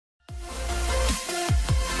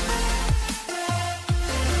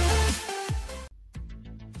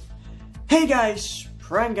Hey guys,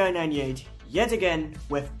 PrimeGuy98 yet again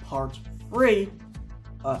with part 3,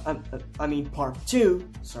 part 2,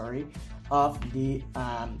 sorry, of the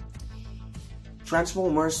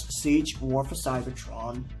Transformers Siege War for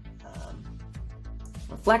Cybertron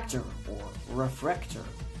reflector or refraktor.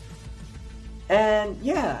 And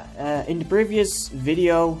yeah, in the previous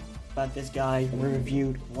video about this guy, we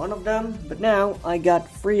reviewed one of them, but now I got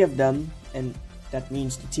 3 of them, and that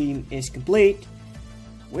means the team is complete.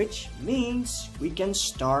 Which means we can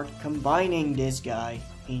start combining this guy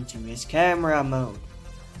into his camera mode.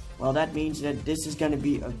 Well, that means that this is gonna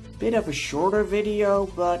be a bit of a shorter video,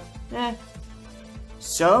 but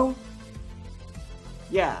So,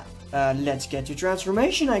 yeah, let's get to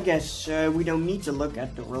transformation, I guess. We don't need to look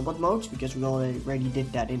at the robot modes, because we already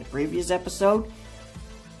did that in the previous episode.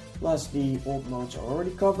 Plus, the old modes are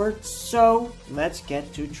already covered, so let's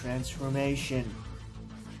get to transformation.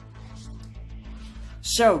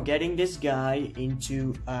 So, getting this guy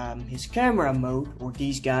into his camera mode, or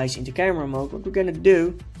these guys into camera mode, what we're gonna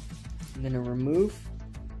do, I'm gonna remove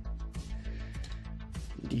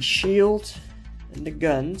the shield and the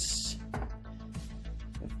guns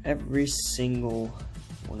of every single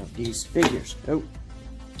one of these figures. Oh,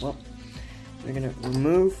 well, we're gonna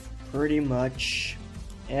remove pretty much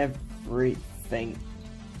everything.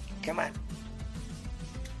 Come on.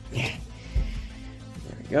 Yeah.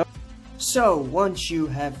 There we go. So, once you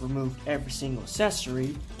have removed every single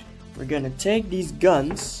accessory, we're gonna take these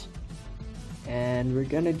guns and we're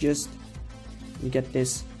gonna just, you get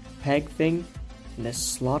this peg thing and this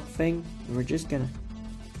slot thing, and we're just gonna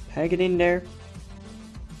peg it in there,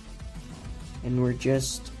 and we're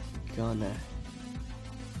just gonna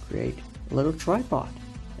create a little tripod,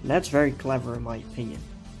 and that's very clever in my opinion.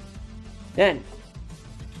 Then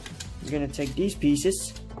we're gonna take these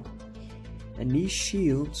pieces and these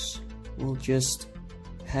shields. We'll just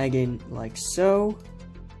peg in like so.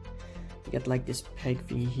 You get like this peg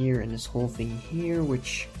thing here and this whole thing here,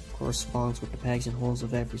 which corresponds with the pegs and holes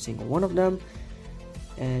of every single one of them.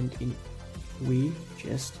 And we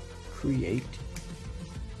just create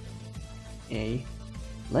a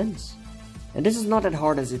lens. And this is not as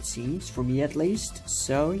hard as it seems, for me at least.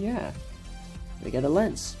 So yeah, we get a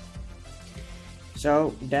lens.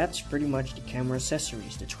 So that's pretty much the camera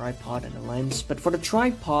accessories, the tripod and the lens. But for the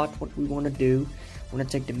tripod, what we want to do, we want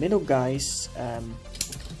to take the middle guys.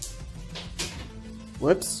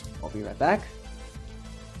 Whoops, I'll be right back.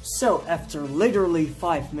 So after literally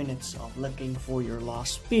 5 minutes of looking for your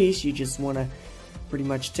lost piece, you just want to pretty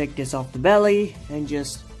much take this off the belly and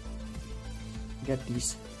just get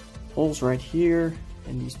these holes right here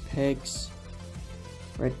and these pegs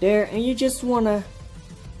right there, and you just want to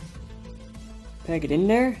peg it in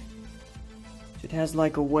there. So it has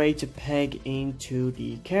like a way to peg into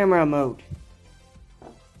the camera mode.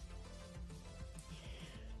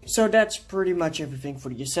 So that's pretty much everything for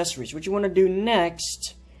the accessories. What you want to do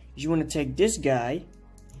next is you want to take this guy,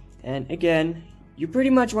 and again, you pretty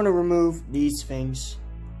much want to remove these things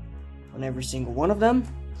on every single one of them.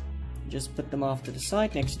 Just put them off to the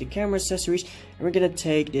side next to the camera accessories, and we're gonna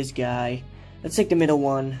take this guy. Let's take the middle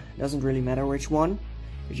one. Doesn't really matter which one,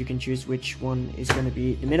 because you can choose which one is going to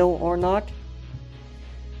be the middle or not.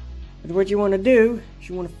 But what you want to do is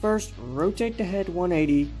you want to first rotate the head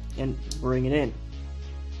 180 and bring it in.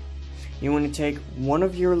 You want to take one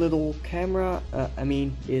of your little camera,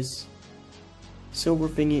 this silver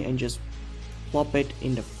thingy, and just plop it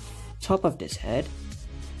in the top of this head.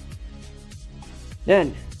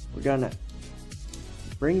 Then we're gonna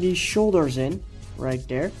bring these shoulders in right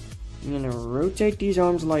there. I'm gonna rotate these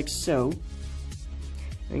arms like so.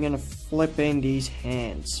 I'm gonna flip in these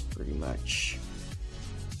hands pretty much.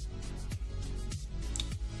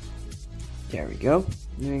 There we go.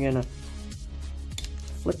 And we're gonna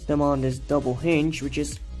flip them on this double hinge, which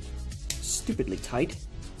is stupidly tight.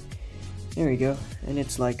 There we go. And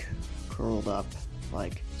it's like curled up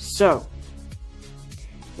like so.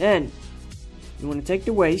 Then you want to take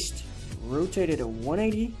the waist, rotate it at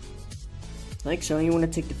 180 like so. And you want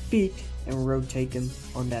to take the feet and rotate them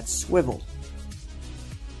on that swivel.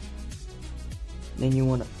 Then you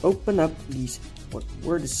want to open up these, what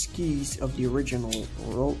were the skis of the original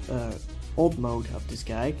old mode of this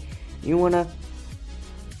guy. You want to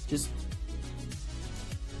just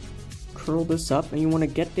curl this up, and you want to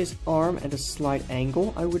get this arm at a slight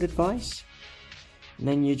angle, I would advise. And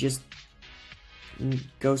then you just, it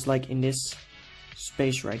goes like in this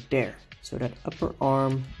space right there. So that upper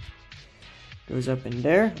arm goes up in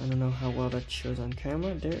there. I don't know how well that shows on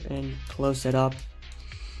camera there, and you close it up.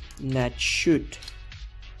 And that should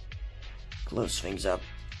close things up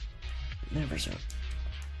ever so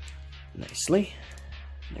nicely.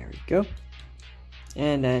 There we go.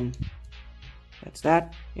 And then that's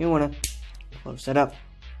that. You want to close that up.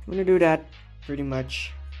 You want to do that pretty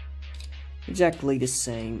much exactly the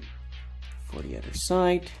same for the other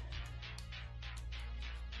side.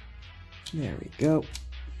 There we go.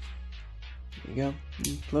 There you go.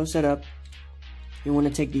 Close that up. You want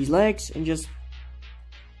to take these legs and just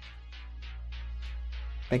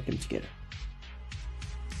peg them together.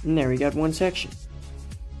 And there we got one section.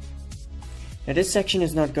 Now this section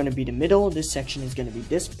is not going to be the middle. This section is going to be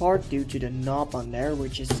this part due to the knob on there,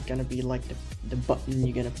 which is going to be like the button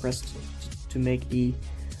you're going to press to make the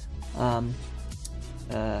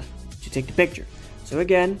to take the picture. So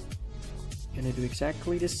again, I'm going to do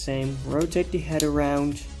exactly the same. Rotate the head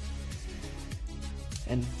around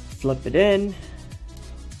and flip it in.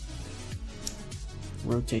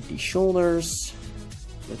 Rotate the shoulders.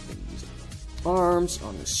 Flip these arms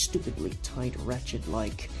on the stupidly tight ratchet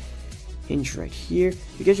like hinge right here,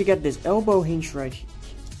 because you got this elbow hinge right here.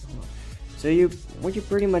 So what you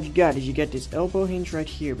pretty much got is you get this elbow hinge right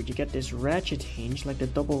here, but you get this ratchet hinge, like the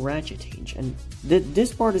double ratchet hinge, and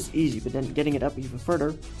this part is easy, but then getting it up even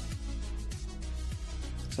further,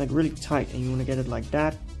 it's like really tight, and you want to get it like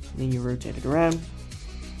that. And then you rotate it around,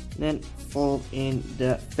 and then fold in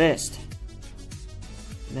the fist,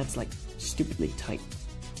 and that's like stupidly tight.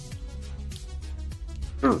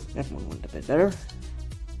 That one went a bit better.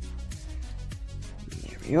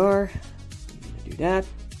 There we are. I'm gonna do that.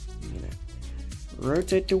 I'm gonna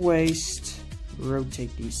rotate the waist,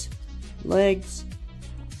 rotate these legs,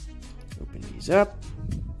 open these up,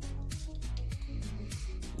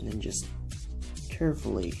 and then just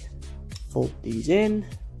carefully fold these in.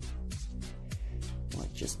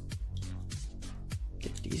 Like just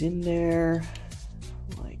get these in there.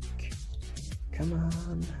 Like, come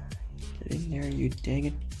on. Get in there, you dang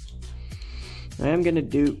it. I'm gonna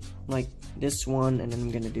do like this one, and then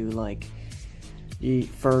I'm gonna do like the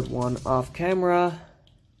third one off camera.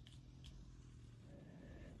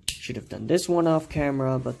 Should have done this one off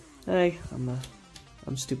camera, but hey, I'm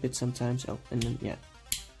stupid sometimes. Oh, and then yeah,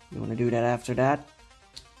 you want to do that after that,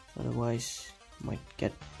 otherwise it might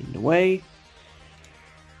get in the way.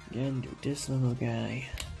 Again, do this little guy,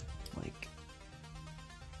 like,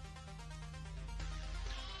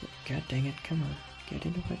 god dang it, come on, get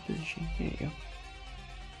in the right position. There you go.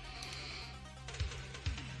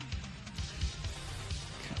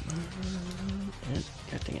 Come on, and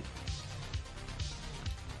god dang it.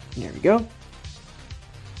 There we go.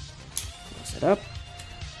 Close it up,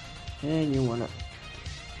 and you wanna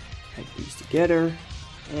peg these together,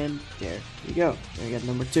 and there you go. There you got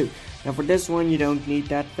number 2. Now for this one, you don't need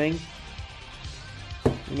that thing.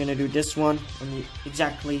 I'm gonna do this one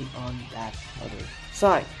exactly on that other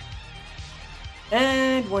side.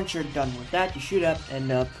 And once you're done with that, you should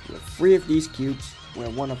end up with 3 of these cubes, where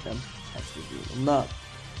one of them has to be a nub.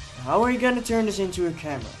 Now, how are you gonna turn this into a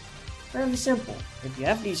camera? Fairly simple. If you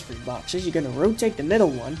have these 3 boxes, you're gonna rotate the middle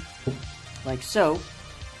one, like so,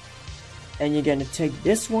 and you're gonna take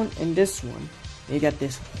this one and this one. And you got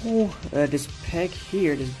this whole, this peg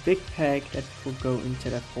here, this big peg that will go into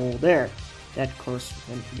that hole there. That of course,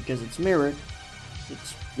 because it's mirrored,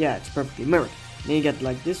 it's perfectly mirrored. Then you got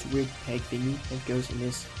like this weird peg thingy that goes in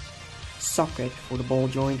this socket for the ball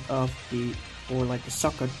joint of the, or like the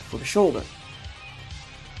socket for the shoulder.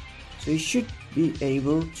 So you should be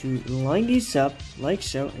able to line these up like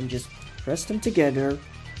so and just press them together,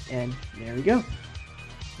 and there we go.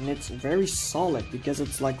 And it's very solid because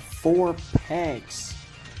it's like 4 pegs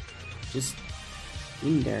just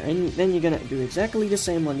in there. And then you're gonna do exactly the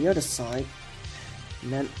same on the other side,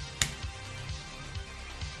 and then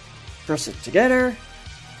press it together,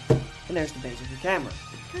 and there's the base of your camera.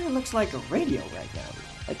 It kind of looks like a radio right now,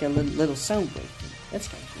 like a little sound wave thing. That's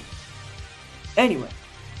kind of cool. Anyway,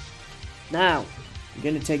 now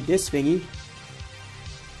you're gonna take this thingy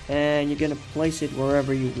and you're gonna place it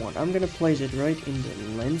wherever you want. I'm gonna place it right in the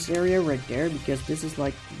lens area right there, because this is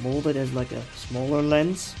like molded as like a smaller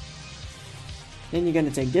lens. Then you're gonna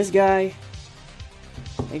take this guy.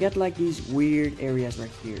 I got like these weird areas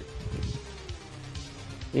right here.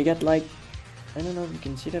 You got like, I don't know if you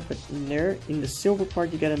can see that, but in there, in the silver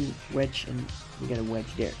part, you got a wedge, and you got a wedge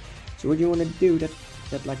there. So what you want to do, that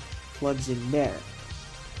like plugs in there,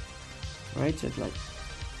 right? So it's like,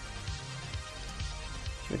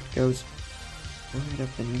 so it goes right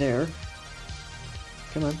up in there.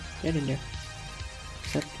 Come on, get in there.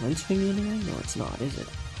 Is that lens thingy in there? No, it's not, is it?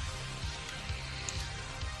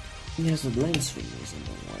 Yes, the lens thingy is in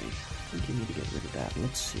the way. I think you need to get rid of that.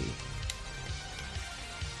 Let's see.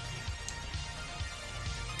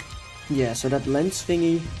 Yeah, so that lens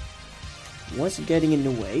thingy was getting in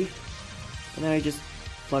the way, and I just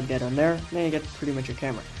plug that on there, then you get pretty much your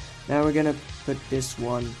camera. Now we're gonna put this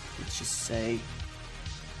one, let's just say,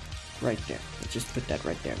 right there. Let's just put that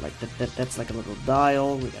right there. Like that's like a little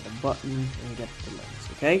dial. We got a button, and we got the lens.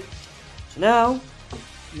 Okay. So now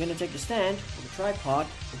I'm gonna take the stand with the tripod,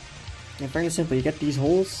 and fairly simple. You get these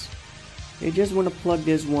holes. You just want to plug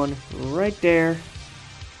this one right there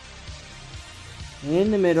in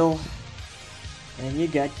the middle, and you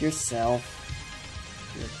got yourself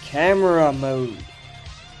your camera mode.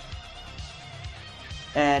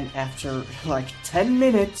 And after like 10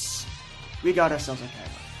 minutes, we got ourselves a camera.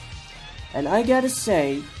 And I gotta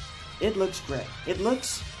say, it looks great. It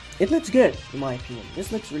looks good, in my opinion.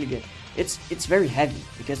 This looks really good. It's very heavy,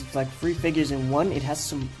 because it's like 3 figures in one. It has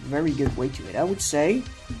some very good weight to it. I would say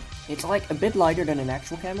it's like a bit lighter than an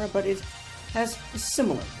actual camera, but it has a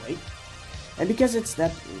similar weight. And because it's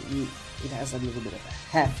that, it has a little bit of a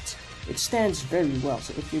heft, it stands very well.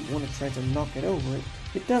 So if you want to try to knock it over,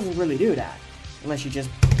 it doesn't really do that, unless you just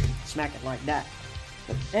smack it like that.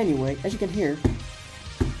 But anyway, as you can hear,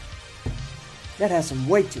 that has some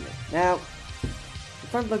weight to it. Now, the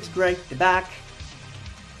front looks great, the back,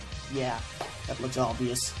 yeah, that looks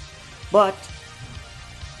obvious. But,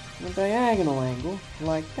 from a diagonal angle,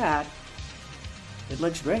 like that, it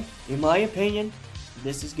looks great. In my opinion,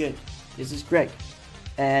 this is good. This is great.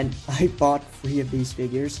 And I bought 3 of these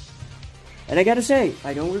figures. And I gotta say,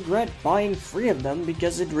 I don't regret buying 3 of them,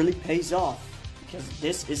 because it really pays off. Because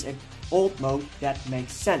this is an old mode that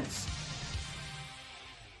makes sense.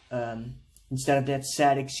 Instead of that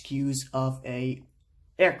sad excuse of a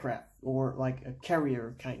aircraft or like a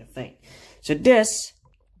carrier kind of thing. So this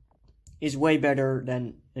is way better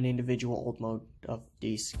than an individual old mode of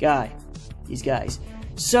these guys.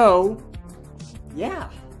 So yeah,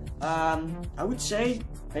 I would say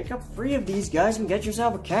pick up 3 of these guys and get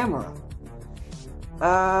yourself a camera.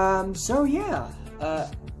 So yeah,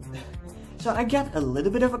 so I get a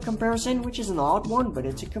little bit of a comparison, which is an odd one, but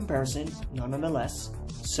it's a comparison nonetheless.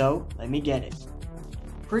 So let me get it.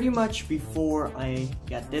 Pretty much before I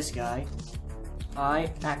got this guy,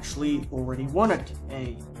 I actually already wanted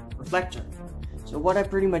a reflector. So what I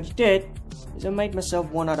pretty much did is I made myself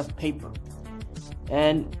one out of paper.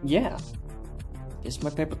 And yeah, this is my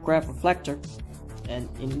paper craft reflector. And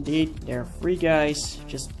indeed, there are 3 guys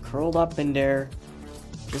just curled up in there.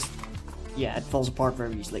 Just, yeah, it falls apart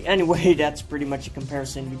very easily. Anyway, that's pretty much a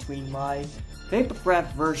comparison between my paper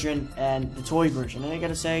craft version and the toy version. And I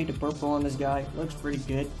gotta say, the purple on this guy looks pretty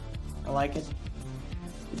good. I like it.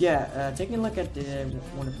 But yeah, taking a look at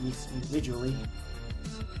one of these individually,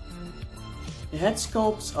 the head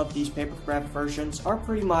sculpts of these paper craft versions are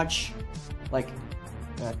pretty much like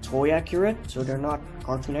toy accurate, so they're not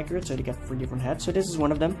cartoon accurate, so they got 3 different heads. So this is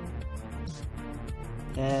one of them.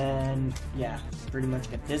 And yeah, pretty much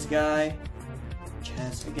get this guy, which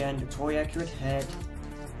has again the toy accurate head.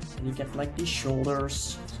 And you get like these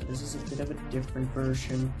shoulders, so this is a bit of a different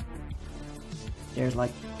version. There's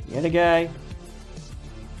like the other guy,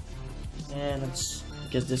 and let's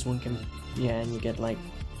guess this one can, yeah, and you get like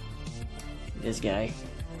this guy.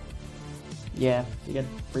 Yeah, you get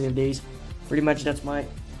 3 of these. Pretty much that's my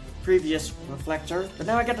previous reflector, but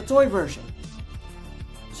now I got the toy version.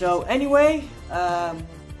 So anyway,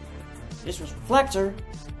 this was Reflector,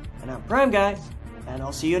 and I'm Prime Guy, and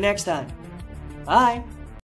I'll see you next time. Bye!